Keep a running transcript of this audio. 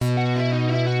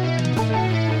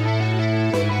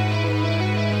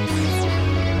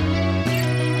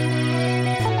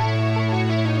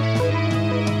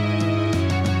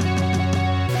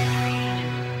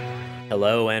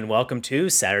Hello and welcome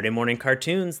to Saturday Morning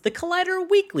Cartoons, the Collider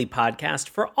weekly podcast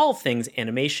for all things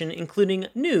animation, including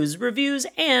news, reviews,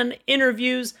 and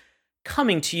interviews.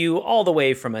 Coming to you all the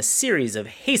way from a series of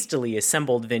hastily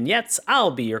assembled vignettes,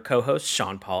 I'll be your co-host,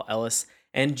 Sean Paul Ellis,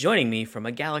 and joining me from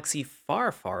a galaxy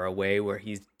far, far away where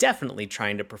he's definitely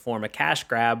trying to perform a cash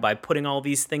grab by putting all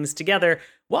these things together,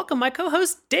 welcome my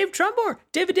co-host, Dave Trumbore.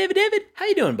 David, how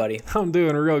you doing, buddy? I'm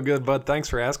doing real good, bud. Thanks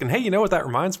for asking. Hey, you know what that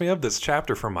reminds me of? This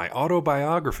chapter from my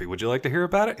autobiography. Would you like to hear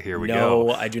about it? Here we go.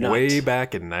 No, I do not. Way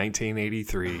back in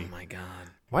 1983. Oh my god.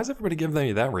 Why is everybody giving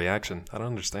me that reaction? I don't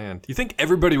understand. You think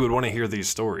everybody would want to hear these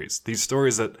stories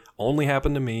that only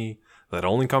happen to me, that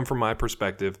only come from my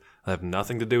perspective, that have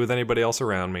nothing to do with anybody else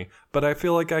around me, but I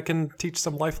feel like I can teach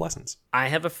some life lessons. I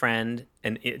have a friend,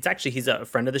 and he's a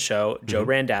friend of the show, Joe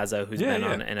Randazzo, who's been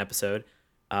on an episode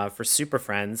for Super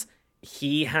Friends.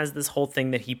 He has this whole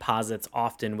thing that he posits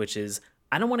often, which is,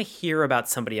 I don't want to hear about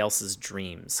somebody else's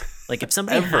dreams. Like if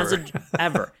somebody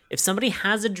if somebody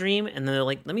has a dream and they're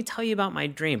like, let me tell you about my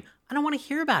dream, I don't want to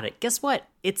hear about it. Guess what?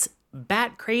 It's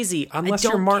bat crazy. Unless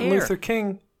you're Martin Luther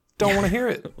King, don't want to hear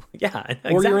it. Yeah,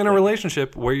 exactly. Or you're in a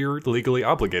relationship where you're legally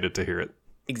obligated to hear it.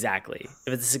 Exactly.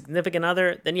 If it's a significant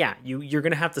other, then yeah, you're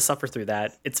going to have to suffer through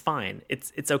that. It's fine.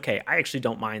 It's okay. I actually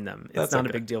don't mind them. It's not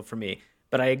a big deal for me.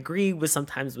 But I agree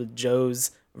sometimes with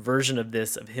Joe's version of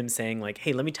this, of him saying like,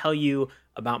 hey, let me tell you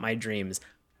about my dreams.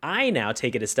 I now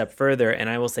take it a step further, and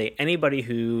I will say anybody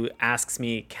who asks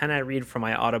me, can I read from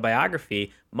my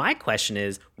autobiography? My question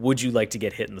is, would you like to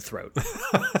get hit in the throat?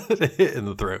 Hit in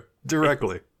the throat.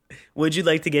 Directly. Would you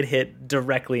like to get hit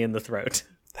directly in the throat?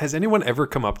 Has anyone ever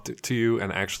come up to you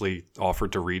and actually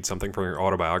offered to read something from your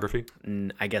autobiography?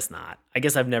 I guess not. I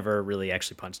guess I've never really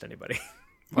actually punched anybody.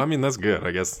 I mean, that's good.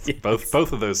 I guess yes.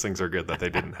 both of those things are good that they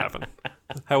didn't happen.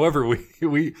 However,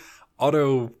 we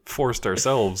auto-forced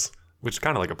ourselves, which is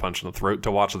kind of like a punch in the throat,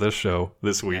 to watch this show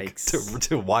this week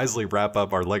to wisely wrap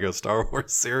up our Lego Star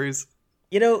Wars series.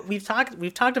 You know, we've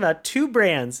talked about two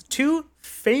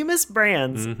famous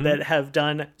brands that have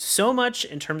done so much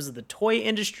in terms of the toy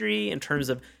industry, in terms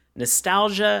of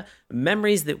nostalgia,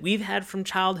 memories that we've had from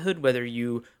childhood, whether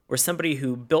you were somebody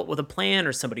who built with a plan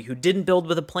or somebody who didn't build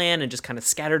with a plan and just kind of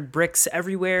scattered bricks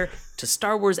everywhere, to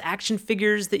Star Wars action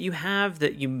figures that you have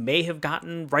that you may have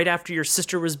gotten right after your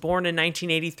sister was born in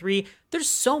 1983. There's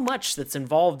so much that's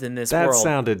involved in this world. That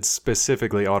sounded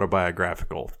specifically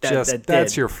autobiographical.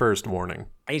 That's your first warning.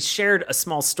 I shared a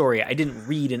small story. I didn't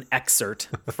read an excerpt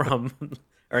from,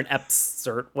 or an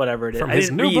excerpt, whatever it is. From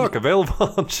his new book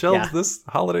available on shelves this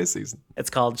holiday season. It's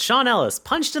called Sean Ellis,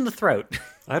 Punched in the Throat.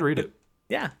 I'd read it.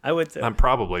 Yeah, I would too. I'm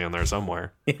probably in there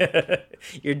somewhere.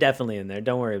 You're definitely in there.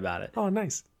 Don't worry about it. Oh,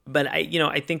 nice. But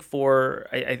I think for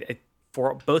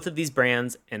both of these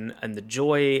brands and the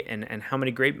joy and how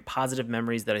many great positive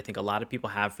memories that I think a lot of people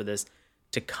have for this,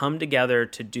 to come together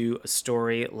to do a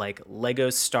story like Lego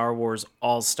Star Wars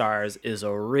All-Stars is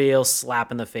a real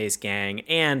slap in the face, gang.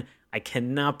 And I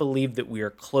cannot believe that we are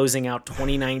closing out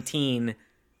 2019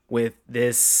 with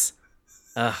this.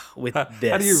 How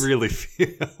do you really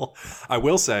feel? I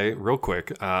will say, real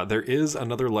quick, there is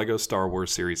another Lego Star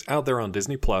Wars series out there on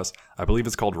Disney Plus. I believe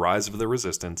it's called Rise of the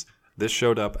Resistance. This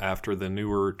showed up after the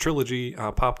newer trilogy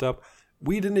popped up.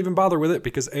 We didn't even bother with it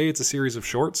because A, it's a series of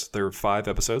shorts. There are 5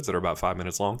 episodes that are about 5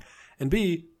 minutes long. And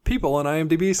B, people on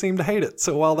IMDb seem to hate it.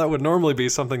 So while that would normally be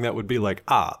something that would be like,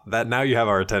 that now you have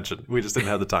our attention. We just didn't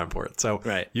have the time for it. So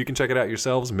You can check it out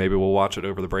yourselves. Maybe we'll watch it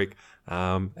over the break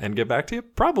and get back to you.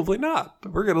 Probably not.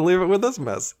 We're going to leave it with this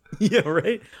mess. Yeah,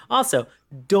 right. Also,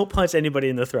 don't punch anybody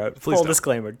in the throat. Please Full don't.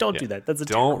 Disclaimer. Don't do that. That's a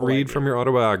Don't read idea. from your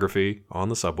autobiography on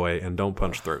the subway and don't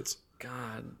punch throats.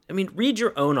 God. I mean, read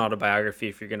your own autobiography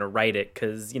if you're going to write it,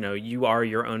 because, you are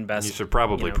your own best You should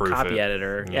probably proof copy it.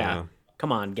 editor. Yeah.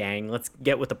 Come on, gang. Let's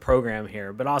get with the program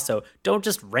here. But also, don't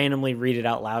just randomly read it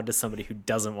out loud to somebody who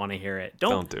doesn't want to hear it.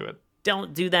 Don't do it.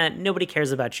 Don't do that. Nobody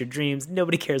cares about your dreams.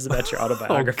 Nobody cares about your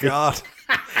autobiography. Oh, God.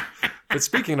 But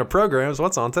speaking of programs,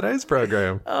 what's on today's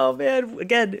program? Oh, man.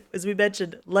 Again, as we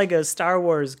mentioned, Lego Star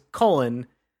Wars,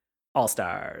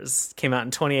 All-Stars came out in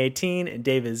 2018, and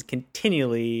Dave is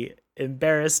continually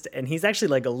embarrassed, and he's actually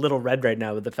like a little red right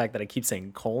now with the fact that I keep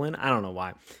saying colon. I don't know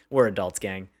why. We're adults,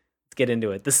 gang. Let's get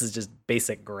into it. This is just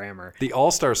basic grammar. The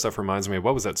All-Star stuff reminds me of,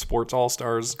 what was that Sports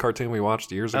All-Stars cartoon we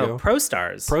watched years ago? Pro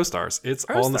Stars. Pro Stars. It's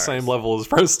on the same level as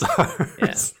Pro Stars.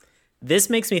 Yeah. This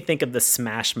makes me think of the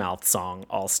Smash Mouth song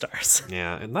All Stars.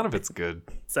 Yeah, and none of it's good.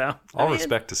 So all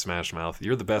respect to Smash Mouth.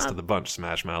 You're the best of the bunch,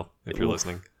 Smash Mouth, if you're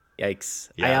listening. Yikes.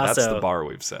 Yeah, that's the bar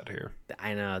we've set here.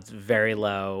 I know, it's very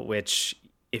low, which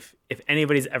if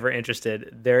anybody's ever interested,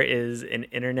 there is an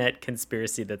internet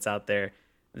conspiracy that's out there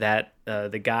that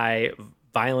the guy,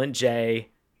 Violent J,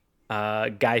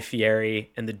 Guy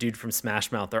Fieri, and the dude from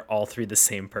Smash Mouth are all three the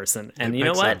same person. And you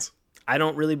know what? Sense. I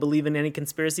don't really believe in any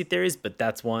conspiracy theories, but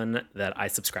that's one that I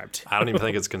subscribe to. I don't even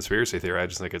think it's conspiracy theory. I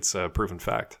just think it's proven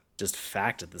fact. Just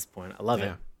fact at this point. I love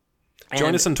it.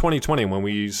 Join us in 2020 when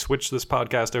we switch this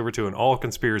podcast over to an all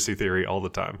conspiracy theory all the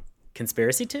time.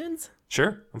 Conspiracy tunes?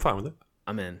 Sure, I'm fine with it.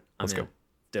 I'm in. Let's go.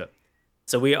 Do it.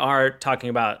 So we are talking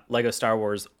about Lego Star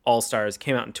Wars All-Stars.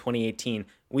 Came out in 2018.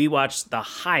 We watched the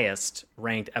highest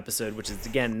ranked episode, which is,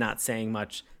 again, not saying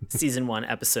much. Season 1,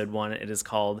 Episode 1. It is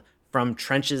called From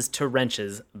Trenches to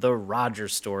Wrenches, The Roger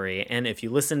Story. And if you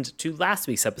listened to last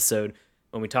week's episode,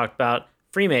 when we talked about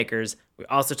Freemakers, we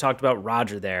also talked about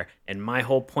Roger there. And my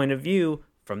whole point of view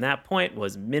from that point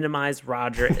was minimize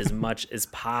Roger as much as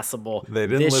possible. They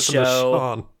didn't listen to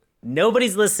Sean.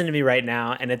 Nobody's listening to me right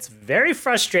now, and it's very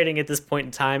frustrating at this point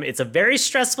in time. It's a very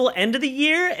stressful end of the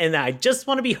year, and I just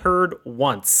want to be heard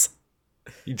once.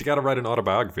 You got to write an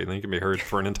autobiography, and then you can be heard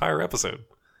for an entire episode.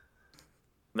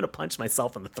 I'm going to punch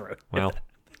myself in the throat. Well.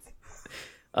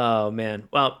 Oh, man.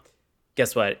 Well,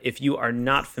 guess what? If you are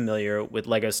not familiar with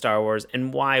Lego Star Wars,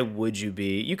 and why would you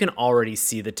be? You can already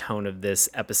see the tone of this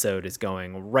episode is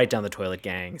going right down the toilet,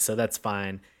 gang, so that's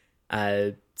fine.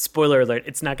 Spoiler alert,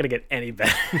 it's not going to get any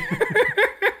better.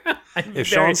 If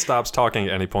Sean stops talking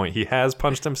at any point, he has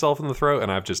punched himself in the throat,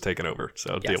 and I've just taken over,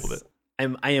 so deal with it.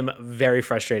 I am very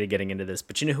frustrated getting into this,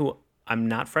 but you know who I'm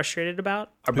not frustrated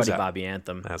about? Our buddy Bobby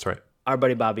Anthem. That's right. Our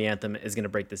buddy Bobby Anthem is going to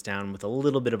break this down with a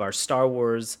little bit of our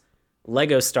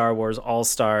Lego Star Wars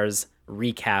All-Stars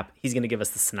recap. He's going to give us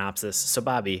the synopsis. So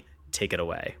Bobby, take it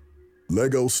away.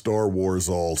 Lego Star Wars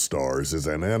All-Stars is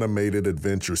an animated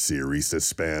adventure series that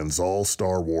spans all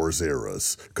Star Wars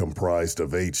eras. Comprised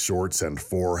of 8 shorts and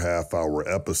 4 half-hour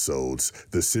episodes,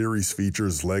 the series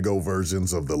features Lego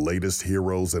versions of the latest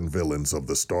heroes and villains of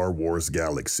the Star Wars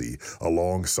galaxy,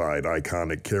 alongside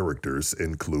iconic characters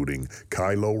including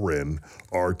Kylo Ren,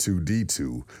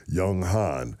 R2-D2, Young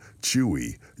Han,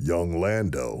 Chewie, Young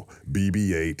Lando,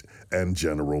 BB-8, and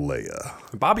General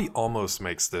Leia. Bobby almost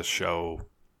makes this show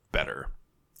better.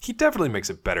 He definitely makes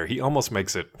it better. He almost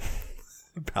makes it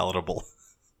palatable.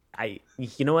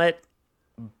 You know what?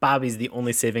 Bobby's the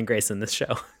only saving grace in this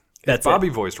show. If Bobby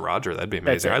voiced Roger, that'd be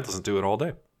amazing. I'd listen to it all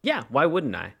day. Yeah, why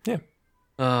wouldn't I? Yeah.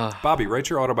 Bobby, write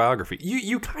your autobiography.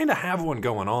 You kind of have one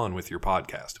going on with your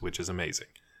podcast, which is amazing.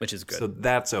 Which is good. So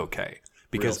that's okay.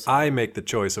 Because I make the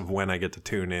choice of when I get to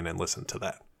tune in and listen to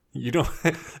that.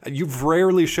 You've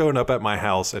rarely shown up at my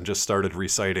house and just started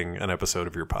reciting an episode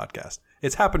of your podcast.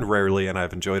 It's happened rarely, and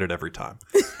I've enjoyed it every time.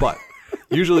 But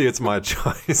usually it's my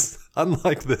choice,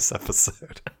 unlike this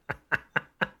episode.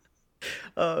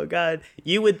 Oh, God.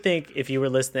 You would think if you were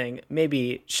listening,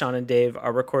 maybe Sean and Dave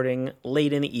are recording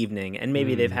late in the evening, and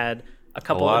maybe they've had a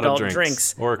couple adult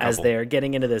drinks as they're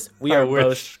getting into this. We are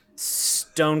both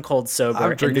stone cold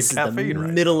sober, and this is the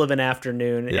middle of an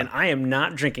afternoon, and I am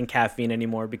not drinking caffeine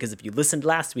anymore because if you listened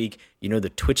last week, you know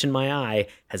the twitch in my eye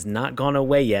has not gone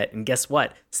away yet, and guess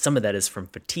what? Some of that is from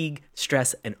fatigue,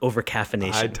 stress, and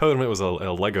over-caffeination. I told him it was a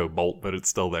Lego bolt, but it's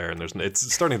still there, and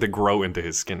it's starting to grow into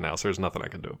his skin now, so there's nothing I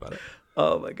can do about it.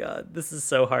 Oh my God, this is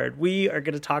so hard. We are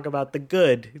going to talk about the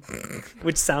good,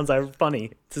 which sounds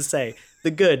funny to say.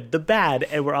 The good, the bad,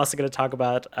 and we're also going to talk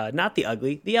about not the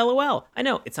ugly, the LOL. I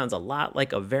know, it sounds a lot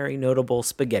like a very notable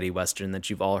spaghetti western that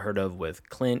you've all heard of with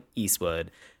Clint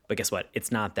Eastwood. But guess what?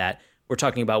 It's not that. We're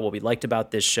talking about what we liked about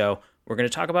this show. We're going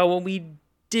to talk about what we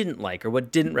didn't like or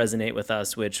what didn't resonate with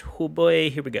us, which, oh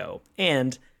boy, here we go.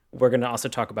 And we're going to also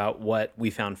talk about what we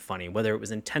found funny, whether it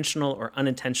was intentional or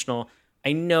unintentional.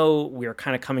 I know we're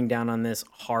kind of coming down on this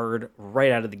hard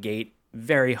right out of the gate,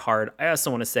 very hard. I also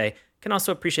want to say, can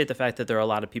also appreciate the fact that there are a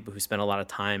lot of people who spend a lot of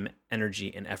time,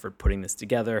 energy, and effort putting this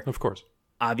together. Of course.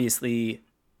 Obviously,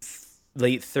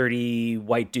 late 30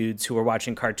 white dudes who are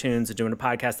watching cartoons and doing a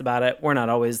podcast about it, we're not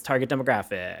always target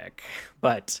demographic.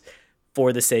 But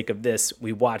for the sake of this,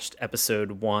 we watched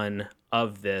episode 1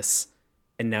 of this,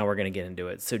 and now we're going to get into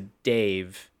it. So,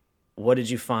 Dave, what did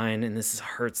you find, and this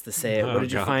hurts to say it, what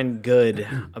did you find good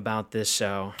about this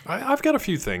show? I've got a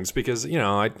few things because,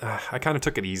 I kind of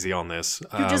took it easy on this.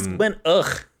 You just went,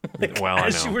 ugh,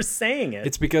 as you were saying it.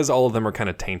 It's because all of them are kind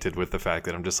of tainted with the fact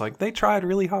that I'm just like, they tried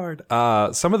really hard.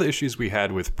 Some of the issues we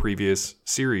had with previous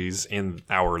series in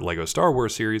our Lego Star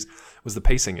Wars series was the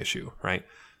pacing issue, right?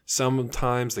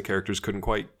 Sometimes the characters couldn't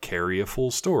quite carry a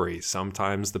full story.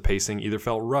 Sometimes the pacing either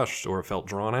felt rushed or it felt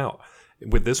drawn out.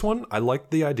 With this one, I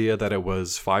liked the idea that it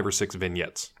was 5 or 6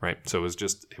 vignettes, right? So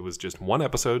it was just one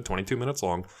episode, 22 minutes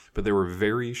long, but they were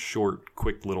very short,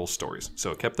 quick little stories.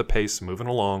 So it kept the pace moving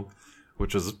along.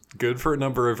 which was good for a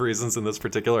number of reasons in this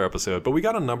particular episode. But we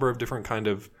got a number of different kind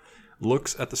of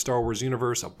looks at the Star Wars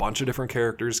universe. A bunch of different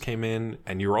characters came in,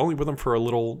 and you were only with them for a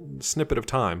little snippet of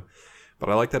time. But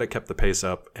I like that it kept the pace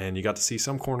up, and you got to see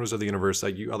some corners of the universe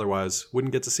that you otherwise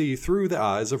wouldn't get to see through the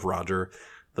eyes of Roger,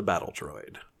 the battle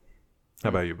droid. How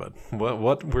about you, bud?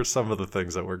 What were some of the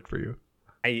things that worked for you?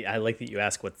 I like that you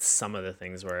ask what some of the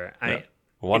things were.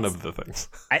 One of the things.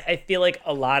 I feel like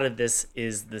a lot of this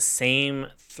is the same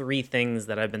 3 things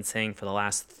that I've been saying for the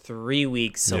last 3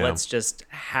 weeks. So let's just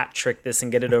hat trick this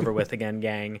and get it over with again,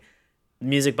 gang.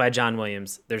 Music by John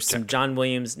Williams. There's some John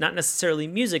Williams, not necessarily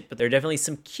music, but there are definitely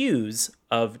some cues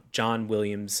of John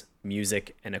Williams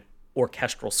music and an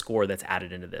orchestral score that's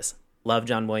added into this. Love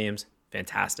John Williams.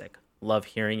 Fantastic. Love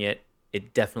hearing it.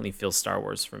 It definitely feels Star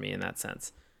Wars for me in that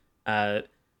sense. The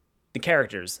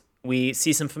characters. We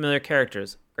see some familiar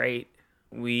characters. Great.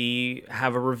 We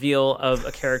have a reveal of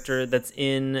a character that's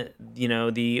in,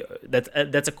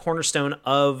 that's a cornerstone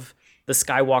of the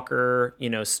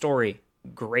Skywalker, story.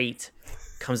 Great.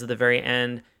 Comes at the very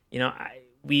end.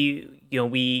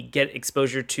 We get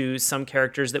exposure to some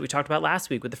characters that we talked about last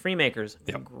week with the Freemakers.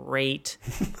 Yep. Great.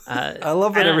 I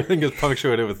love that everything is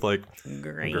punctuated with like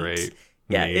great.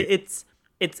 Yeah, it's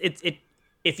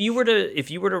if you were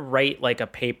to write like a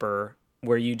paper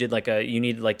where you did you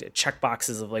needed like check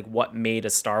boxes of like what made a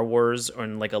Star Wars or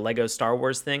like a Lego Star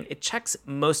Wars thing, it checks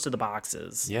most of the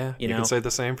boxes. Yeah, you can say the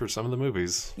same for some of the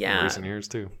movies in recent years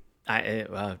too.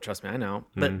 Trust me, I know.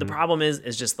 But the problem is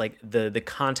just like the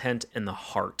content and the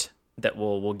heart that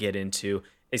we'll get into,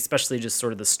 especially just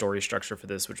sort of the story structure for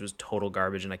this, which was total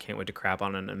garbage, and I can't wait to crap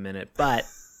on it in a minute. But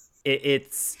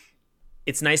it's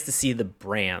nice to see the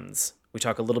brands. We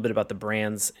talk a little bit about the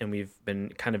brands, and we've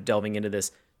been kind of delving into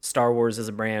this. Star Wars as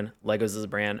a brand, Legos as a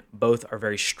brand, both are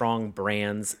very strong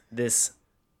brands. This,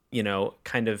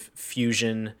 kind of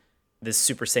fusion, this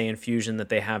Super Saiyan fusion that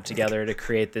they have together to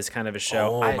create this kind of a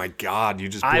show. Oh my God, you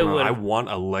just I want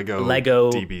a Lego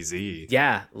DBZ.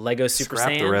 Yeah, Lego Super Scrap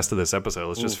Saiyan. The rest of this episode.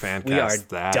 Let's just fan cast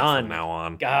that done. From now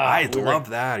on. God, I'd love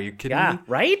that. Are you kidding me?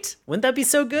 Right? Wouldn't that be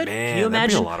so good? Man, can you imagine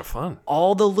that'd be a lot of fun.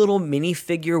 All the little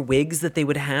minifigure wigs that they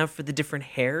would have for the different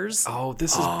hairs? Oh,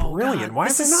 this is brilliant. God, Why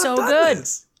have they not so done good.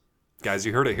 This? Guys,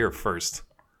 you heard it here first.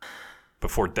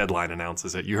 Before Deadline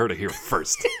announces it, you heard it here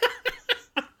first.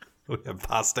 We have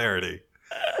posterity.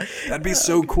 That'd be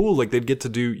so cool. Like they'd get to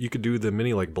do, you could do the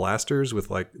mini like blasters with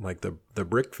like the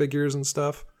brick figures and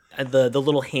stuff. And the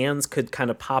little hands could kind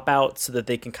of pop out so that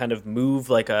they can kind of move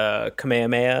like a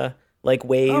Kamehameha like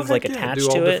wave,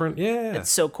 attached to it. Yeah, it's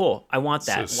so cool. I want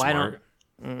that. So Why smart.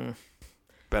 don't?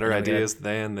 Better ideas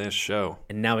than this show.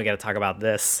 And now we got to talk about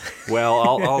this. Well,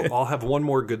 I'll have one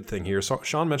more good thing here. So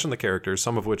Sean mentioned the characters,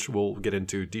 some of which we'll get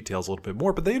into details a little bit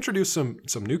more, but they introduced some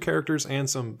new characters and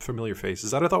some familiar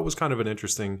faces that I thought was kind of an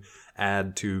interesting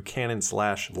add to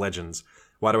canon/legends.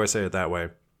 Why do I say it that way?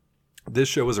 This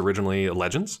show was originally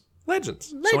Legends.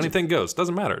 So anything goes.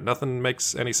 Doesn't matter. Nothing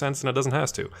makes any sense, and it doesn't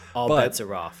have to. All bets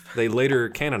are off. They later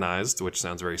canonized, which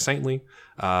sounds very saintly,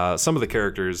 some of the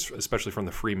characters, especially from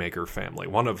the Freemaker family,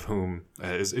 one of whom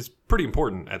is pretty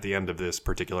important at the end of this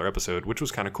particular episode, which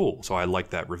was kind of cool. So I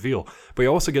like that reveal. But you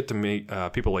also get to meet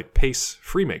people like Pace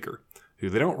Freemaker, who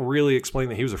they don't really explain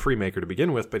that he was a Freemaker to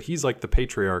begin with, but he's like the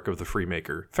patriarch of the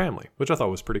Freemaker family, which I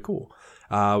thought was pretty cool.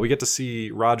 We get to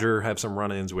see Roger have some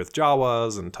run-ins with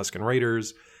Jawas and Tusken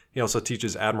Raiders. He also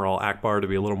teaches Admiral Akbar to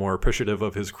be a little more appreciative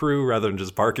of his crew rather than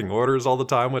just barking orders all the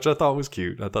time, which I thought was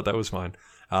cute. I thought that was fine.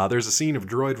 There's a scene of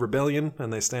droid rebellion,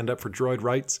 and they stand up for droid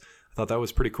rights. I thought that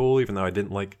was pretty cool, even though I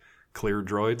didn't like clear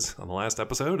droids on the last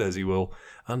episode, as you will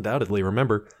undoubtedly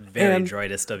remember. Very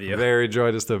droidist of you. Very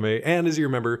droidist of me. And as you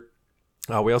remember,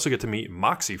 we also get to meet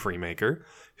Moxie Freemaker.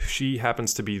 She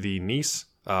happens to be the niece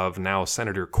of now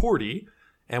Senator Cordy,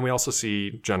 and we also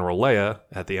see General Leia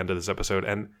at the end of this episode,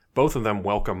 and both of them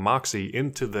welcome Moxie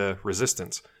into the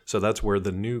Resistance. So that's where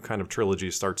the new kind of trilogy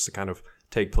starts to kind of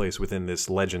take place within this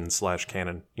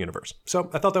legend/canon universe. So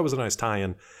I thought that was a nice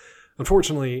tie-in.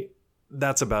 Unfortunately,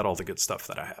 that's about all the good stuff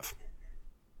that I have.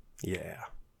 Yeah.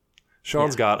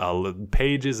 Sean's got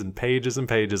pages and pages and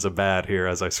pages of bad here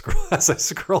as I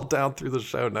scroll down through the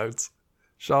show notes.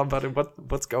 Sean, buddy,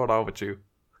 what's going on with you?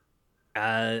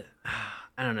 I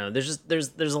don't know.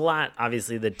 There's a lot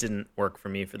obviously that didn't work for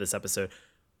me for this episode.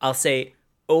 I'll say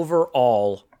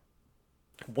overall,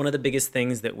 one of the biggest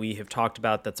things that we have talked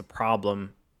about that's a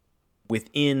problem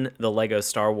within the Lego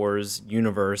Star Wars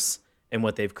universe and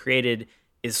what they've created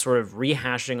is sort of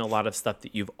rehashing a lot of stuff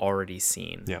that you've already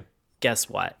seen. Yeah.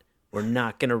 Guess what? We're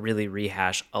not going to really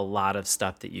rehash a lot of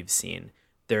stuff that you've seen.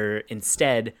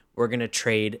 Instead, we're going to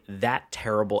trade that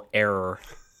terrible error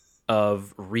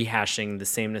of rehashing the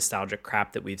same nostalgic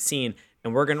crap that we've seen.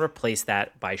 And we're going to replace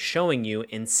that by showing you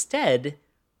instead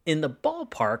in the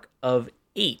ballpark of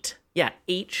 8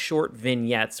 short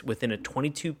vignettes within a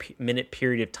 22-minute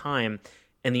period of time.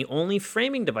 And the only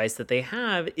framing device that they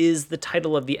have is the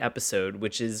title of the episode,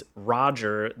 which is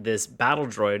Roger, this battle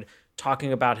droid,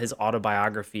 talking about his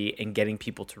autobiography and getting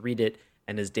people to read it.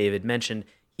 And as David mentioned,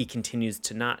 he continues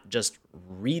to not just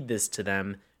read this to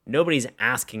them. Nobody's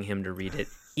asking him to read it.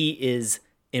 He is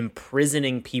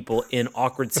imprisoning people in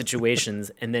awkward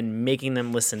situations and then making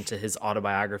them listen to his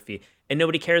autobiography. And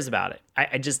nobody cares about it.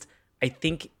 I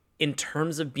think in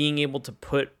terms of being able to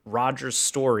put Roger's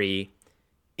story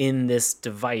in this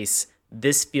device,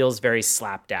 this feels very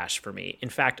slapdash for me. In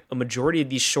fact, a majority of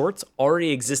these shorts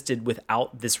already existed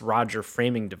without this Roger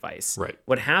framing device. Right.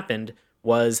 What happened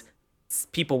was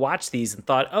people watched these and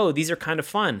thought, oh, these are kind of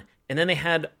fun. And then they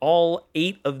had all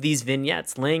 8 of these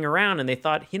vignettes laying around and they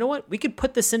thought, you know what? We could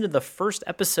put this into the first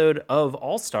episode of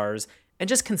All Stars and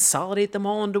just consolidate them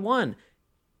all into one.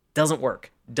 Doesn't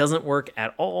work. Doesn't work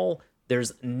at all.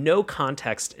 There's no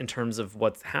context in terms of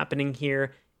what's happening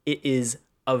here. It is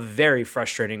a very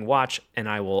frustrating watch, and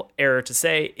I will err to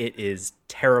say it is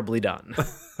terribly done.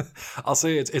 I'll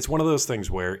say it's one of those things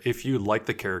where if you like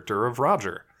the character of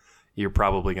Roger, you're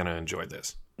probably going to enjoy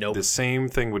this. Nope. The same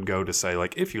thing would go to say,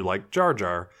 like, if you like Jar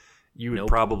Jar, you would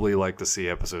probably like to see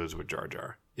episodes with Jar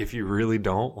Jar. If you really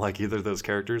don't like either of those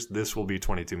characters, this will be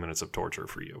 22 minutes of torture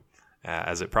for you,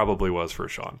 as it probably was for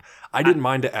Sean. I didn't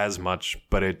mind it as much,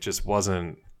 but it just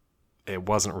wasn't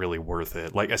really worth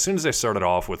it. Like, as soon as they started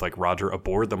off with, like, Roger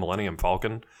aboard the Millennium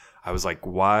Falcon, I was like,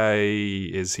 why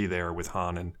is he there with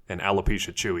Han and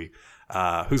Alopecia Chewie,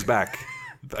 who's back?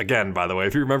 Again, by the way,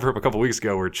 if you remember from a couple weeks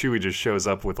ago where Chewie just shows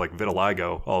up with, like,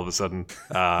 vitiligo all of a sudden,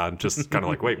 just kind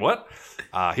of like, wait, what?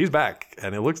 He's back,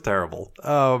 and it looks terrible.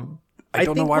 I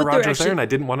don't know why Roger's there, and I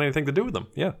didn't want anything to do with him.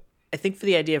 Yeah. I think for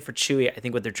the idea for Chewie, I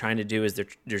think what they're trying to do is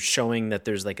they're showing that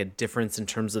there's, like, a difference in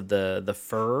terms of the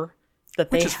fur that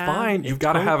they have. Which is fine. You've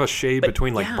got to have a shade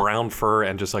between, like, brown fur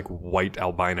and just, like, white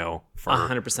albino fur.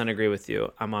 100% agree with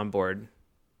you. I'm on board.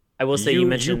 I will say you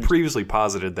mentioned... You previously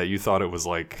posited that you thought it was,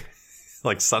 like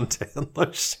suntan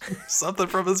lotion, something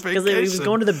from his vacation. Because he was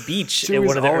going to the beach in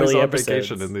one of the early episodes.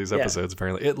 Vacation in these episodes,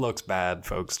 apparently. It looks bad,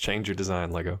 folks. Change your design,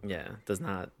 Lego. Yeah, does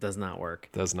not work.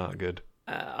 Does not good.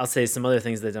 I'll say some other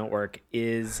things that don't work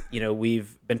is,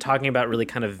 we've been talking about really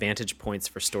kind of vantage points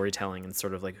for storytelling and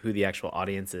sort of like who the actual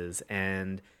audience is.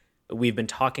 And we've been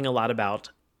talking a lot about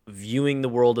viewing the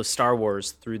world of Star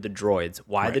Wars through the droids.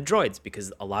 Why the droids?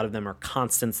 Because a lot of them are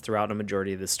constants throughout a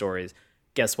majority of the stories.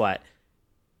 Guess what?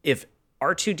 If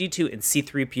R2-D2 and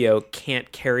C-3PO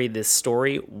can't carry this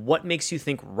story, what makes you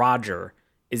think Roger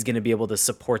is going to be able to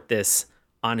support this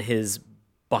on his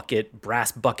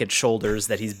brass bucket shoulders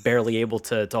that he's barely able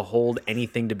to hold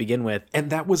anything to begin with?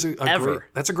 And that was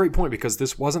that's a great point, because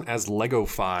this wasn't as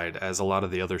Lego-fied as a lot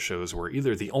of the other shows were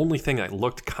either. The only thing that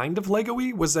looked kind of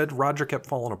Lego-y was that Roger kept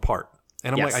falling apart.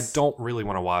 And I'm like, I don't really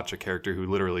want to watch a character who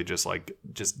literally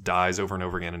just dies over and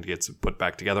over again and gets put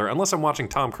back together, unless I'm watching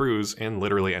Tom Cruise in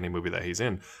literally any movie that he's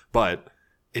in. But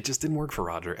it just didn't work for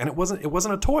Roger, and it wasn't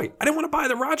a toy. I didn't want to buy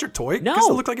the Roger toy because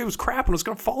it looked like it was crap and it was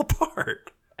going to fall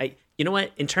apart. You know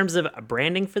what? In terms of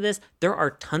branding for this, there are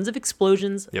tons of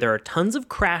explosions. Yep. There are tons of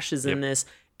crashes in this.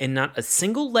 And not a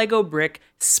single Lego brick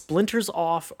splinters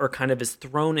off or kind of is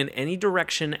thrown in any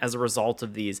direction as a result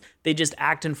of these. They just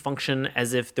act and function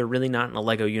as if they're really not in a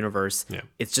Lego universe. Yeah.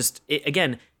 It's just,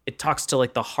 it talks to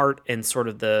like the heart and sort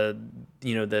of the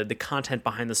content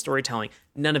behind the storytelling.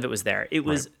 None of it was there. It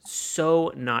was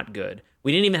so not good.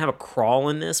 We didn't even have a crawl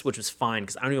in this, which was fine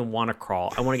because I don't even want to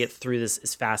crawl. I want to get through this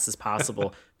as fast as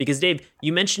possible. Because Dave,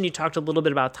 you mentioned you talked a little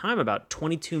bit about time, about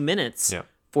 22 minutes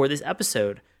for this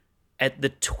episode. At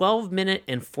the 12-minute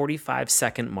and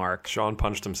 45-second mark, Sean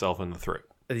punched himself in the throat.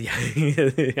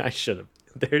 I should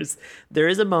have. There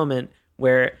is a moment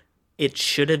where it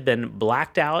should have been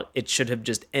blacked out. It should have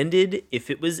just ended.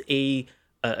 If it was a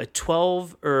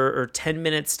 12 or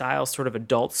 10-minute style sort of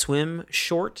Adult Swim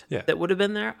short that would have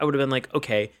been there, I would have been like,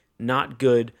 okay, not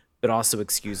good, but also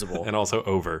excusable. And also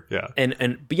over, yeah.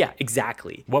 But yeah,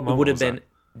 exactly. What moment would have was been that?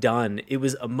 Done. It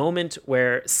was a moment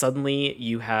where suddenly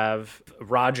you have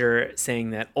Roger saying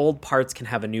that old parts can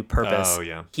have a new purpose. Oh,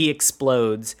 yeah. He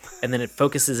explodes, and then it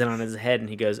focuses in on his head, and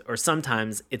he goes, or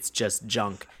sometimes it's just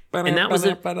junk. And that was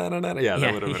that would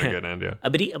have been a good end, yeah.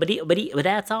 But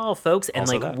that's all, folks. And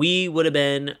Also we would have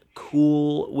been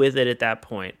cool with it at that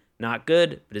point. Not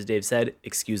good, but as Dave said,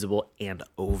 excusable and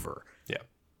over. Yeah.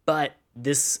 But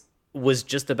this was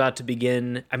just about to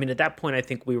begin. I mean, at that point, I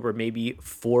think we were maybe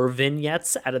 4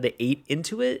 vignettes out of the 8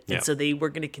 into it. And so they were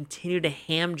going to continue to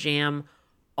ham jam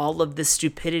all of this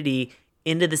stupidity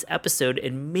into this episode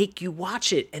and make you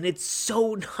watch it. And it's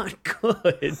so not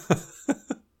good.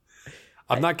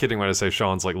 I'm not kidding when I say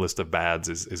Sean's like list of bads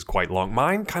is quite long.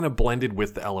 Mine kind of blended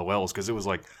with the LOLs because it was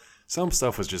like some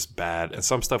stuff was just bad and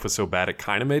some stuff was so bad it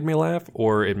kind of made me laugh,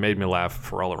 or it made me laugh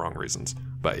for all the wrong reasons.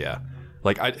 But yeah,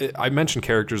 like I mentioned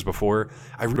characters before.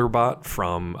 I Bot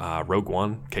from Rogue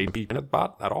One, KP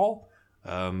Bot at all.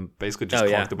 Basically just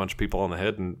clocked a bunch of people on the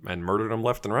head and murdered them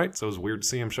left and right. So it was weird to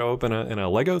see him show up in a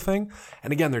Lego thing.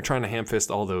 And again, they're trying to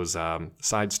ham-fist all those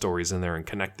side stories in there and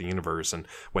connect the universe. And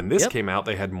when this came out,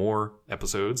 they had more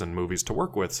episodes and movies to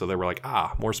work with. So they were like,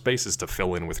 more spaces to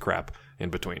fill in with crap in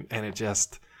between. And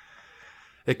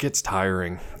it gets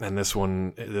tiring. And this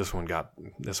one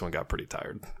got pretty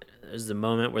tired. There's the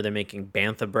moment where they're making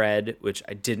bantha bread, which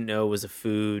I didn't know was a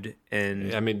food.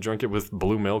 And I mean, drink it with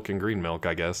blue milk and green milk,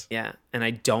 I guess. Yeah, and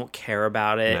I don't care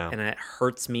about it. No. And it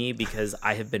hurts me because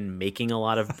I have been making a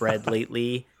lot of bread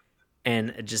lately.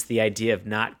 And just the idea of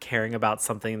not caring about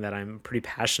something that I'm pretty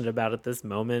passionate about at this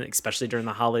moment, especially during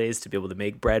the holidays, to be able to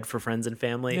make bread for friends and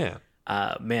family.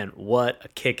 Yeah. Man, what a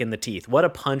kick in the teeth. What a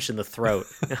punch in the throat,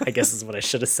 I guess is what I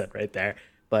should have said right there.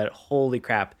 But holy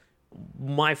crap.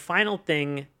 My final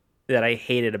thing that I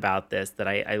hated about this, that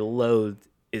I loathed,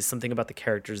 is something about the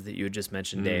characters that you had just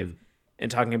mentioned, Dave, and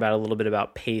talking about a little bit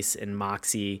about Pace and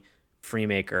Moxie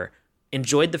Freemaker.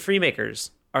 Enjoyed the Freemakers.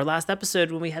 Our last episode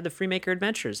when we had the Freemaker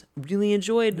Adventures, really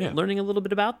enjoyed learning a little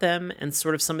bit about them and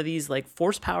sort of some of these like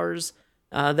force powers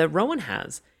that Rowan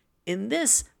has. In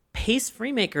this, Pace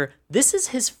Freemaker, this is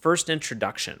his first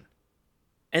introduction.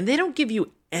 And they don't give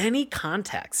you any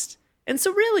context. And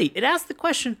so really, it asks the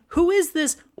question, who is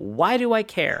this? Why do I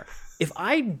care? If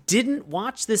I didn't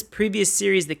watch this previous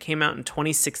series that came out in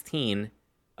 2016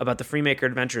 about the Freemaker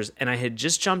Adventures, and I had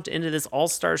just jumped into this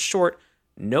All-Stars short,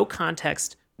 no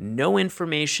context, no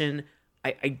information,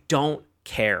 I don't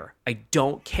care. I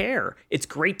don't care. It's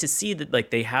great to see that like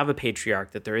they have a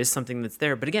patriarch, that there is something that's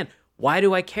there. But again, why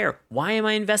do I care? Why am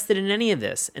I invested in any of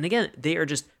this? And again, they are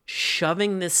just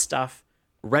shoving this stuff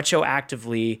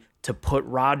retroactively to put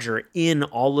Roger in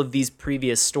all of these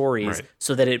previous stories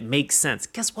so that it makes sense.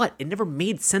 Guess what? It never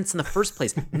made sense in the first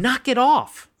place. Knock it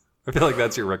off. I feel like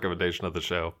that's your recommendation of the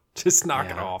show. Just knock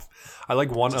it off. I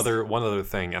like one other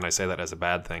thing, and I say that as a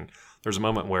bad thing. There's a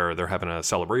moment where they're having a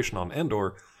celebration on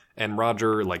Endor, and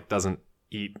Roger like doesn't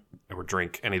eat or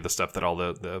drink any of the stuff that all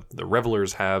the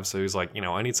revelers have. So he's like,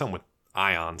 I need something with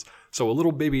ions. So a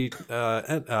little baby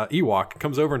Ewok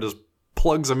comes over and just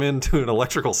plugs him into an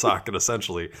electrical socket,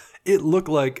 essentially. It looked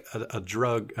like a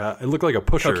drug. It looked like a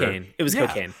pusher. Cocaine. It was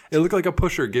cocaine. It looked like a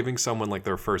pusher giving someone like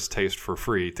their first taste for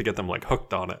free to get them like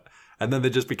hooked on it. And then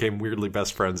they just became weirdly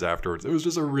best friends afterwards. It was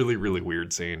just a really, really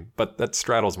weird scene. But that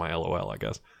straddles my LOL, I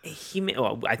guess.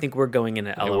 I think we're going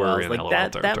into LOL. We're in like LOL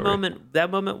that territory. That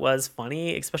moment was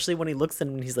funny, especially when he looks at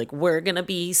him and he's like, "We're gonna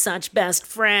be such best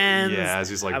friends." Yeah, as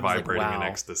he's like vibrating in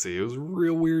ecstasy. It was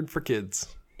real weird for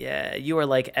kids. Yeah, you are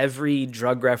like every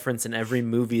drug reference in every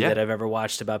movie that I've ever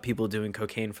watched about people doing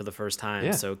cocaine for the first time.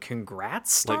 Yeah. So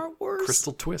congrats, Star Wars.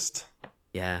 Crystal Twist.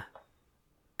 Yeah.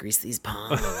 Grease these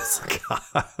palms. God.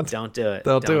 Don't do it.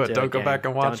 Don't do it. Don't go back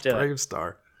and watch Brave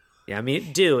Star. Yeah, I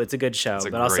mean, do. It's a good show. It's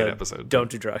a but great also, episode. Don't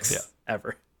do drugs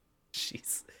ever.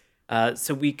 Jeez.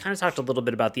 So we kind of talked a little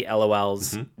bit about the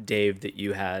LOLs, Dave, that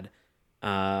you had.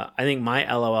 I think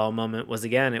my LOL moment was,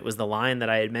 again, it was the line that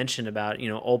I had mentioned about,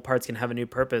 old parts can have a new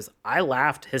purpose. I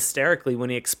laughed hysterically when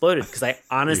he exploded because I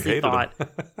honestly thought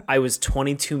I was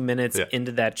 22 minutes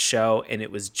into that show and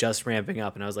it was just ramping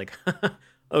up. And I was like,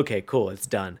 okay, cool, it's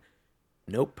done.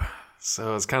 Nope.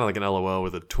 So it's kind of like an LOL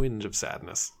with a twinge of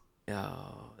sadness.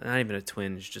 Oh, not even a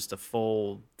twinge, just a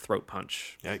full throat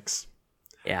punch. Yikes.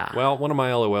 Yeah. Well, one of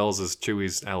my LOLs is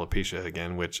Chewie's alopecia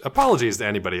again, which apologies to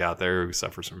anybody out there who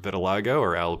suffers from vitiligo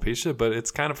or alopecia, but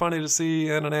it's kind of funny to see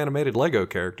an animated Lego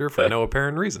character for no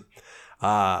apparent reason.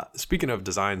 Speaking of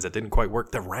designs that didn't quite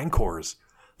work, the Rancors.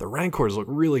 The Rancors look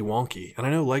really wonky, and I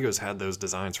know Lego's had those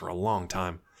designs for a long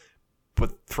time,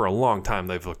 but for a long time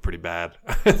they've looked pretty bad.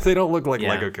 They don't look like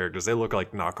Lego characters. They look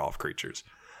like knockoff creatures.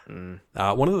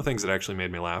 One of the things that actually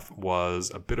made me laugh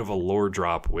was a bit of a lore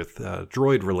drop with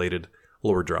droid-related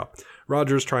lore drop.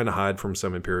 Roger's trying to hide from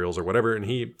some Imperials or whatever, and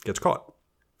he gets caught.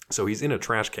 So he's in a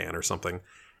trash can or something,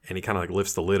 and he kind of like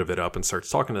lifts the lid of it up and starts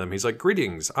talking to them. He's like,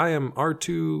 "Greetings, I am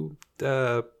R2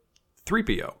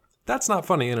 3PO." That's not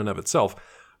funny in and of itself,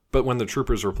 But when the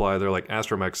troopers reply, they're like,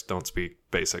 astromechs don't speak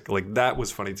basic. Like, that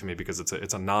was funny to me because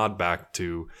it's a nod back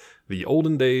to the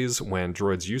olden days when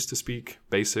droids used to speak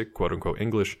basic, quote unquote,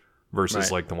 English,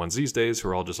 versus like the ones these days who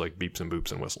are all just like beeps and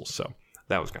boops and whistles. So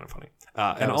that was kind of funny.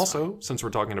 And also, since we're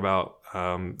talking about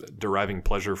deriving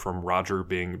pleasure from Roger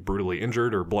being brutally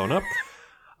injured or blown up,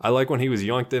 I like when he was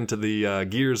yoinked into the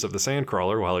gears of the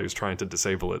Sandcrawler while he was trying to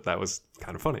disable it. That was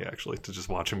kind of funny, actually, to just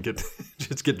watch him get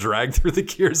dragged through the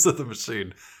gears of the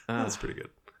machine. That was pretty good.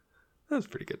 That was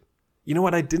pretty good. You know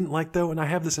what I didn't like, though? And I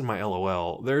have this in my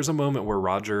LOL. There's a moment where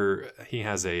Roger, he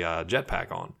has a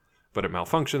jetpack on, but it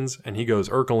malfunctions, and he goes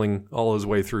Urkeling all his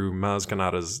way through Maz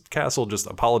Kanata's castle, just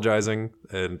apologizing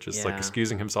and just like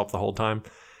excusing himself the whole time.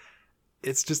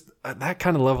 It's just that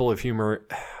kind of level of humor.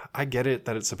 I get it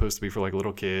that it's supposed to be for like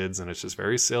little kids and it's just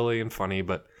very silly and funny,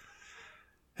 but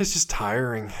it's just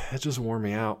tiring. It just wore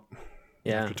me out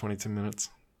after 22 minutes.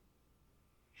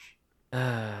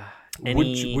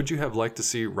 Would you have liked to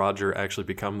see Roger actually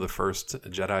become the first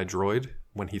Jedi droid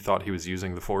when he thought he was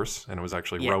using the Force and it was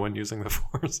actually Rowan using the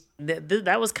Force?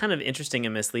 That was kind of interesting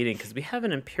and misleading because we have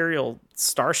an Imperial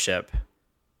starship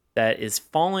that is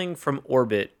falling from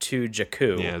orbit to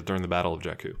Jakku. Yeah, during the Battle of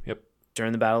Jakku. Yep.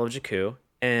 During the Battle of Jakku.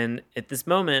 And at this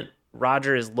moment,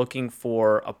 Roger is looking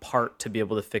for a part to be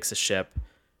able to fix a ship,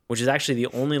 which is actually the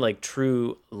only like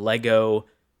true Lego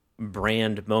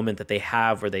brand moment that they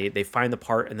have where they find the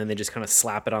part and then they just kind of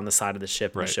slap it on the side of the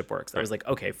ship and the ship works. I was like,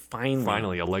 okay,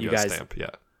 finally a Lego stamp.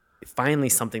 Yeah. Finally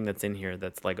something that's in here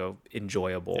that's Lego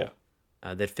enjoyable,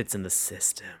 that fits in the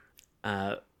system.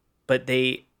 But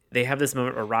they have this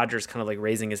moment where Roger's kind of like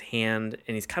raising his hand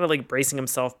and he's kind of like bracing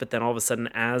himself. But then all of a sudden,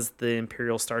 as the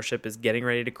Imperial starship is getting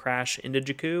ready to crash into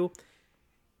Jakku,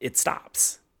 it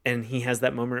stops. And he has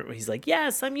that moment where he's like,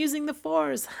 yes, I'm using the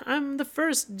Force. I'm the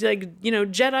first, Jedi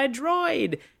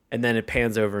droid. And then it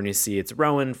pans over and you see it's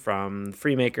Rowan from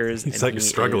Freemakers. He's like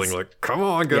struggling, like, come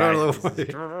on, get out of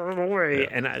the way.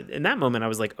 And in that moment, I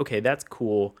was like, okay, that's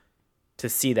cool to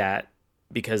see that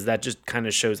because that just kind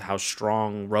of shows how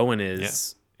strong Rowan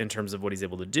is in terms of what he's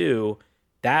able to do.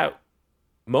 That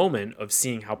moment of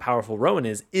seeing how powerful Rowan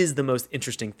is the most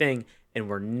interesting thing. And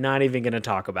we're not even going to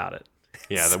talk about it.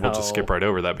 Yeah, then we'll just skip right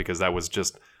over that because that was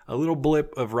just a little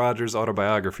blip of Roger's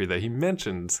autobiography that he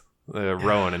mentioned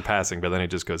Rowan in passing, but then he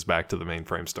just goes back to the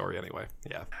mainframe story anyway.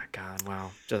 Yeah. God,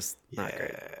 wow. Just not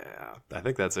great. I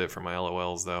think that's it for my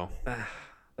LOLs, though.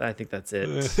 I think that's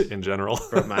it. In general.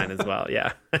 For mine as well,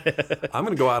 yeah. I'm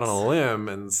going to go out on a limb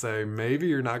and say maybe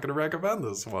you're not going to recommend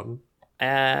this one.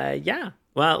 Yeah.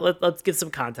 Well, let's give some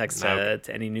context to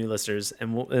any new listeners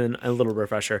and a little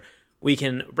refresher. We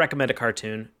can recommend a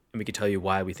cartoon, and we can tell you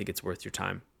why we think it's worth your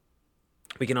time.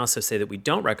 We can also say that we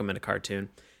don't recommend a cartoon,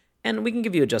 and we can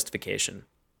give you a justification.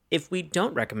 If we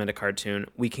don't recommend a cartoon,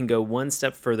 we can go one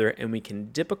step further and we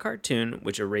can dip a cartoon,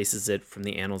 which erases it from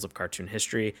the annals of cartoon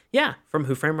history. Yeah, from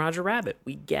Who Framed Roger Rabbit.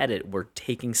 We get it. We're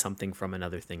taking something from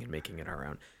another thing and making it our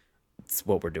own. It's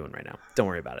what we're doing right now. Don't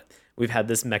worry about it. We've had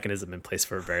this mechanism in place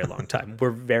for a very long time.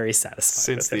 We're very satisfied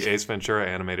since the Ace Ventura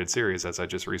animated series, as I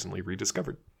just recently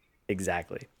rediscovered.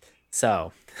 Exactly.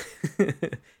 So,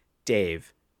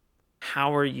 Dave,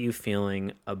 how are you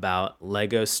feeling about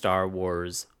Lego Star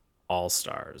Wars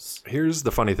All-Stars? Here's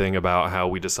the funny thing about how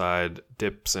we decide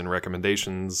dips and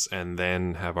recommendations and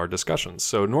then have our discussions.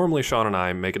 So normally Sean and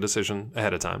I make a decision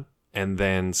ahead of time, and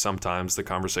then sometimes the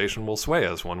conversation will sway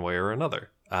us one way or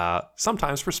another.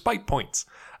 Sometimes for spite points.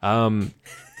 For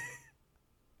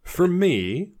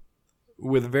me,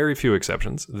 with very few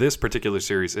exceptions, this particular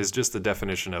series is just the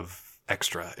definition of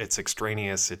extra. It's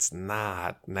extraneous. It's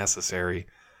not necessary.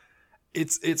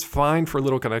 It's fine for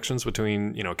little connections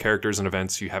between, characters and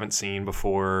events you haven't seen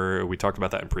before. We talked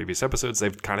about that in previous episodes.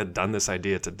 They've kind of done this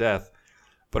idea to death.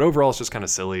 But overall, it's just kind of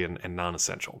silly and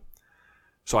non-essential.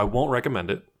 So I won't recommend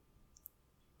it.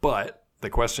 But the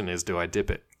question is, do I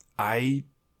dip it? I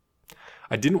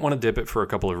didn't want to dip it for a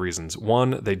couple of reasons.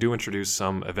 One, they do introduce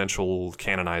some eventual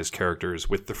canonized characters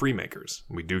with the Freemakers.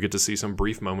 We do get to see some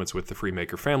brief moments with the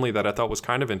Freemaker family that I thought was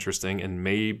kind of interesting and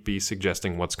may be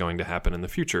suggesting what's going to happen in the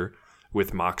future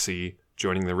with Moxie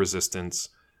joining the Resistance,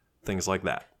 things like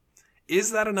that.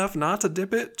 Is that enough not to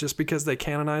dip it just because they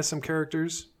canonize some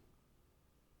characters?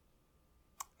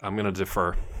 I'm going to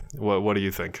defer. What do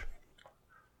you think?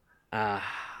 I'm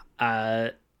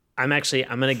going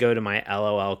to go to my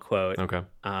LOL quote. Okay.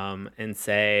 And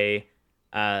say,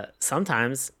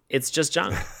 sometimes it's just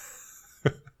junk.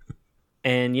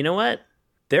 And you know what?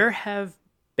 There have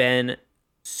been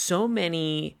so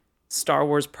many Star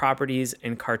Wars properties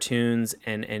and cartoons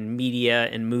and media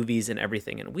and movies and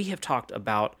everything. And we have talked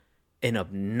about an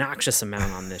obnoxious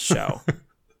amount on this show.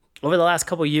 over the last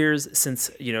couple years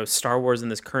since, Star Wars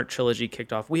and this current trilogy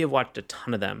kicked off, we have watched a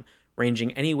ton of them,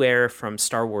 ranging anywhere from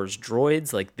Star Wars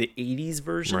Droids, like the 80s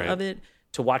version Right. of it,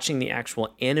 to watching the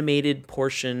actual animated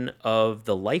portion of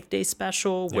the Life Day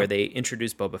special where they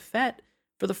introduced Boba Fett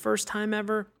for the first time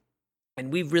ever.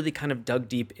 And we've really kind of dug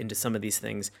deep into some of these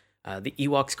things. The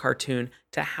Ewoks cartoon,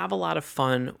 to have a lot of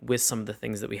fun with some of the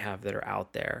things that we have that are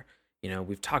out there.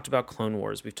 We've talked about Clone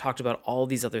Wars. We've talked about all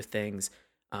these other things.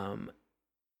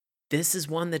 This is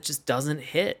one that just doesn't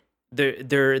hit.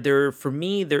 For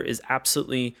me, there is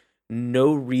absolutely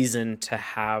no reason to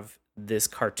have this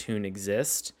cartoon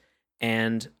exist.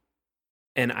 And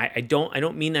I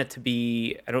don't mean that to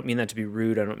be rude. I don't mean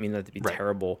that to be Right.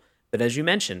 terrible. But as you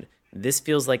mentioned, this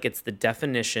feels like it's the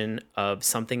definition of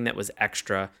something that was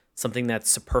extra, something that's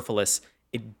superfluous.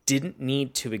 It didn't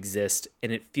need to exist,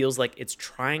 and it feels like it's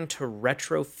trying to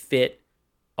retrofit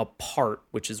a part,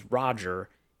 which is Roger,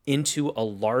 into a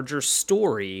larger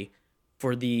story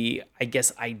for the, I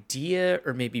guess, idea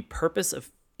or maybe purpose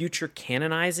of future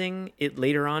canonizing it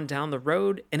later on down the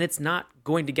road, and it's not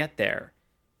going to get there.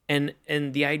 And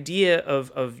the idea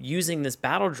of using this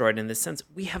battle droid in this sense,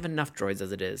 we have enough droids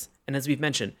as it is. And as we've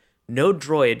mentioned, no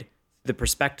droid, the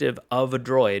perspective of a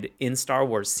droid in Star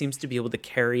Wars, seems to be able to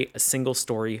carry a single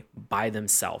story by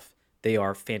themselves. They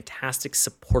are fantastic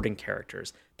supporting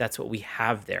characters. That's what we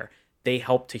have there. They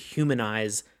help to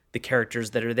humanize the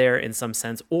characters that are there in some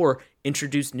sense, or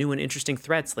introduce new and interesting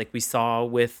threats like we saw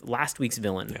with last week's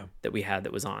villain that we had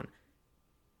that was on.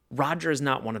 Roger is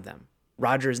not one of them.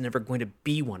 Roger is never going to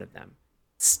be one of them.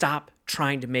 Stop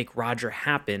trying to make Roger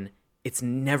happen. It's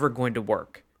never going to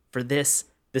work. For this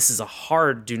is a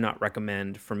hard do not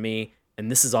recommend for me, and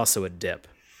this is also a dip.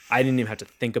 I didn't even have to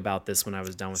think about this when I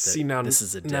was done with it. See, now this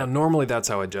is a dip. Now, normally that's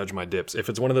how I judge my dips. If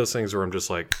it's one of those things where I'm just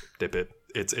like, dip it,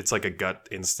 it's like a gut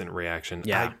instant reaction.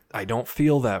 Yeah. I don't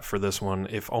feel that for this one,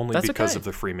 if only That's because okay. of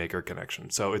the Freemaker connection.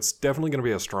 So it's definitely going to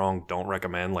be a strong don't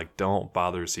recommend. Like, don't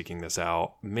bother seeking this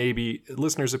out. Maybe,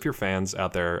 listeners, if you're fans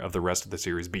out there of the rest of the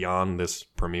series beyond this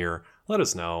premiere, let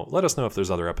us know. Let us know if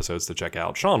there's other episodes to check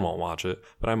out. Sean won't watch it,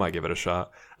 but I might give it a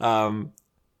shot.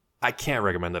 I can't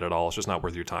recommend it at all. It's just not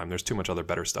worth your time. There's too much other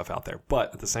better stuff out there.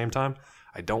 But at the same time,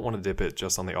 I don't want to dip it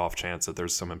just on the off chance that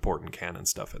there's some important canon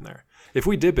stuff in there. If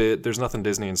we dip it, there's nothing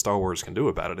Disney and Star Wars can do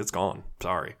about it. It's gone.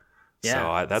 Sorry.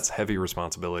 Yeah. So that's heavy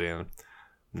responsibility, and I'm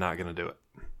not going to do it.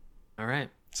 All right.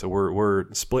 So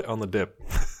we're split on the dip.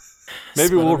 Maybe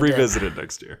Split we'll on the dip. revisit it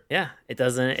next year. Yeah, it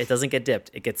doesn't get dipped.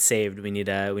 It gets saved. We need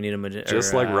a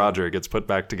Just like Roger gets put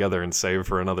back together and saved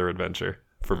for another adventure,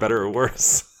 for better or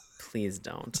worse. Please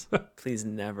don't. Please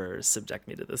never subject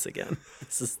me to this again.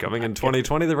 This is Coming in not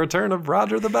 2020, the return of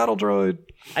Roger the Battle Droid.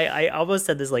 I almost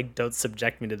said this, like, don't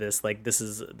subject me to this. Like, this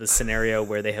is the scenario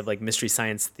where they have, like, Mystery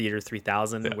Science Theater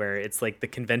 3000, where it's like the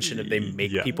convention of they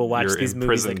make people watch You're these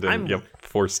movies. Like, imprisoned and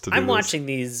forced to do I'm this. watching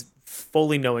these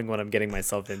fully knowing what I'm getting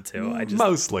myself into.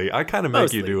 Mostly. I kind of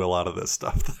make you Mostly. do a lot of this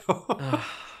stuff, though.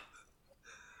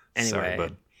 Anyway, Sorry,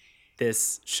 bud.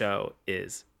 this show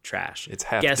is trash. It's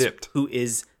half Guess dipped. who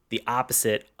is the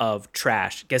opposite of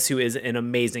trash? Guess who is an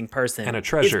amazing person? And a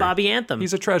treasure. It's Bobby Anthem.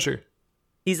 He's a treasure.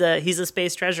 He's a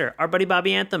space treasure. Our buddy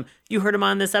Bobby Anthem. You heard him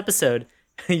on this episode.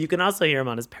 You can also hear him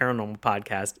on his paranormal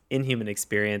podcast, Inhuman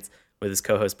Experience, with his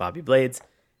co-host Bobby Blades.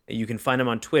 You can find him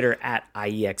on Twitter at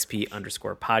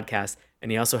IEXP_podcast. And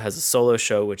he also has a solo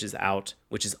show which is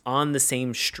on the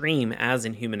same stream as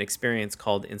Inhuman Experience,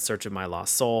 called In Search of My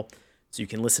Lost Soul. So you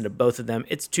can listen to both of them.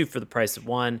 It's 2 for the price of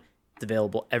 1. It's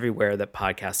available everywhere that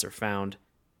podcasts are found.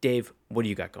 Dave, what do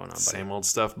you got going on, buddy? Same old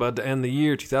stuff, bud, to end the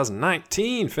year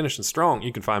 2019. Finishing strong.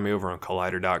 You can find me over on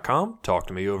Collider.com. Talk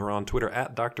to me over on Twitter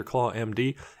at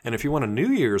DrClawMD. And if you want a New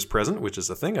Year's present, which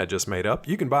is a thing I just made up,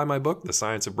 you can buy my book, The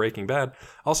Science of Breaking Bad.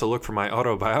 Also look for my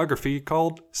autobiography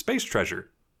called Space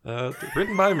Treasure,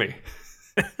 written by me.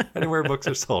 Anywhere books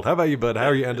are sold. How about you, bud? How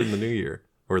are you ending the new year?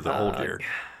 Or the old year?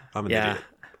 I'm an idiot.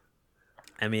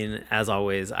 I mean, as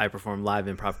always, I perform live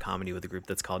improv comedy with a group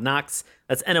that's called Nox.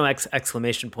 That's NOX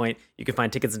exclamation point. You can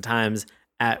find tickets and times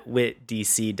at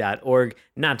witdc.org.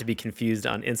 Not to be confused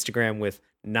on Instagram with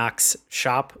Nox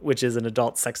Shop, which is an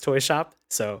adult sex toy shop.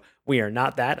 So we are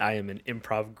not that. I am an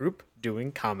improv group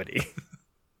doing comedy.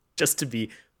 Just to be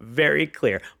very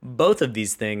clear. Both of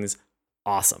these things,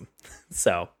 awesome.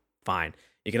 So, fine.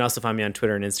 You can also find me on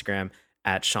Twitter and Instagram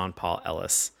at Sean Paul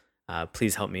Ellis.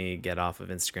 Please help me get off of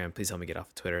Instagram. Please help me get off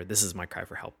of Twitter. This is my cry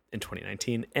for help in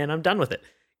 2019, and I'm done with it.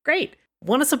 Great.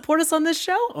 Want to support us on this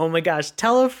show? Oh my gosh,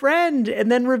 tell a friend and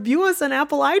then review us on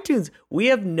Apple iTunes. We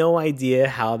have no idea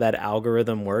how that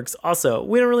algorithm works. Also,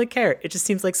 we don't really care. It just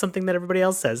seems like something that everybody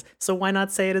else says, so why not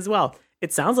say it as well?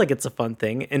 It sounds like it's a fun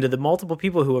thing. And to the multiple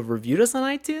people who have reviewed us on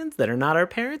iTunes that are not our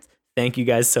parents, thank you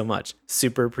guys so much.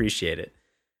 Super appreciate it.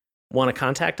 Want to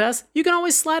contact us? You can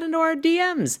always slide into our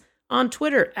DMs on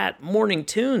Twitter at Morning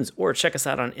Tunes, or check us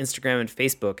out on Instagram and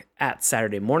Facebook at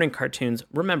Saturday Morning Cartoons.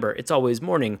 Remember, it's always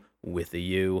morning with a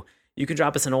U. You can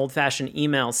drop us an old-fashioned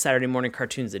email,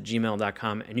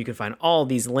 saturdaymorningcartoons@gmail.com, and you can find all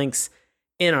these links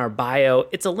in our bio.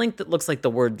 It's a link that looks like the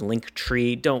word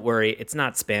Linktree. Don't worry, it's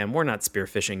not spam. We're not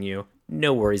spearphishing you.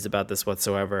 No worries about this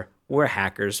whatsoever. We're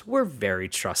hackers. We're very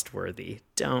trustworthy.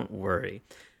 Don't worry.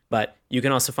 But you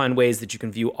can also find ways that you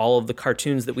can view all of the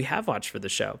cartoons that we have watched for the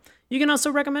show. You can also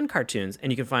recommend cartoons,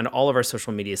 and you can find all of our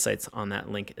social media sites on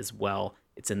that link as well.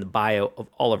 It's in the bio of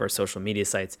all of our social media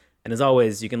sites. And as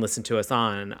always, you can listen to us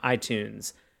on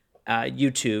iTunes,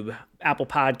 YouTube, Apple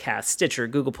Podcasts, Stitcher,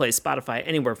 Google Play, Spotify,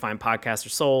 anywhere fine podcasts are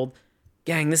sold.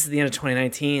 Gang, this is the end of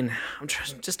 2019. I'm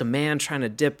just a man trying to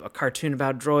dip a cartoon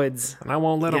about droids. And I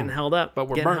won't let getting them. held up. But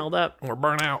we're getting burnt. held up. We're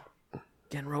burnt out.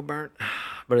 Getting real burnt.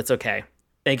 But it's okay.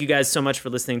 Thank you guys so much for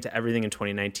listening to everything in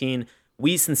 2019.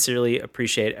 We sincerely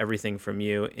appreciate everything from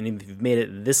you. And if you've made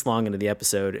it this long into the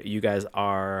episode, you guys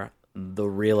are the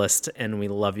realest, and we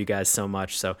love you guys so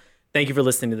much. So thank you for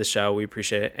listening to the show. We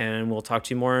appreciate it. And we'll talk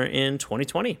to you more in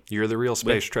 2020. You're the real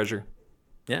space treasure.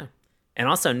 Yeah. And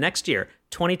also next year,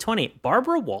 2020,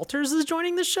 Barbara Walters is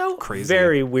joining the show. Crazy.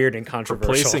 Very weird and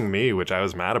controversial. Replacing me, which I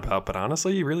was mad about, but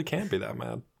honestly, you really can't be that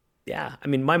mad. Yeah. I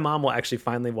mean, my mom will actually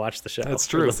finally watch the show. That's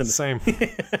true. Listen to Same.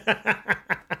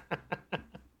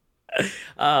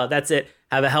 That's it.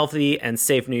 Have a healthy and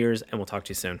safe New Year's, and we'll talk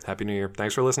to you soon. Happy New Year.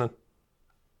 Thanks for listening.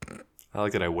 I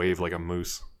like that I wave like a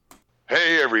moose.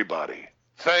 Hey, everybody.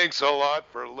 Thanks a lot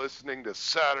for listening to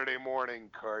Saturday Morning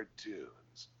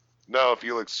Cartoons. Now, if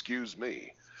you'll excuse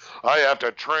me, I have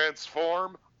to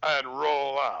transform and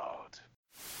roll out.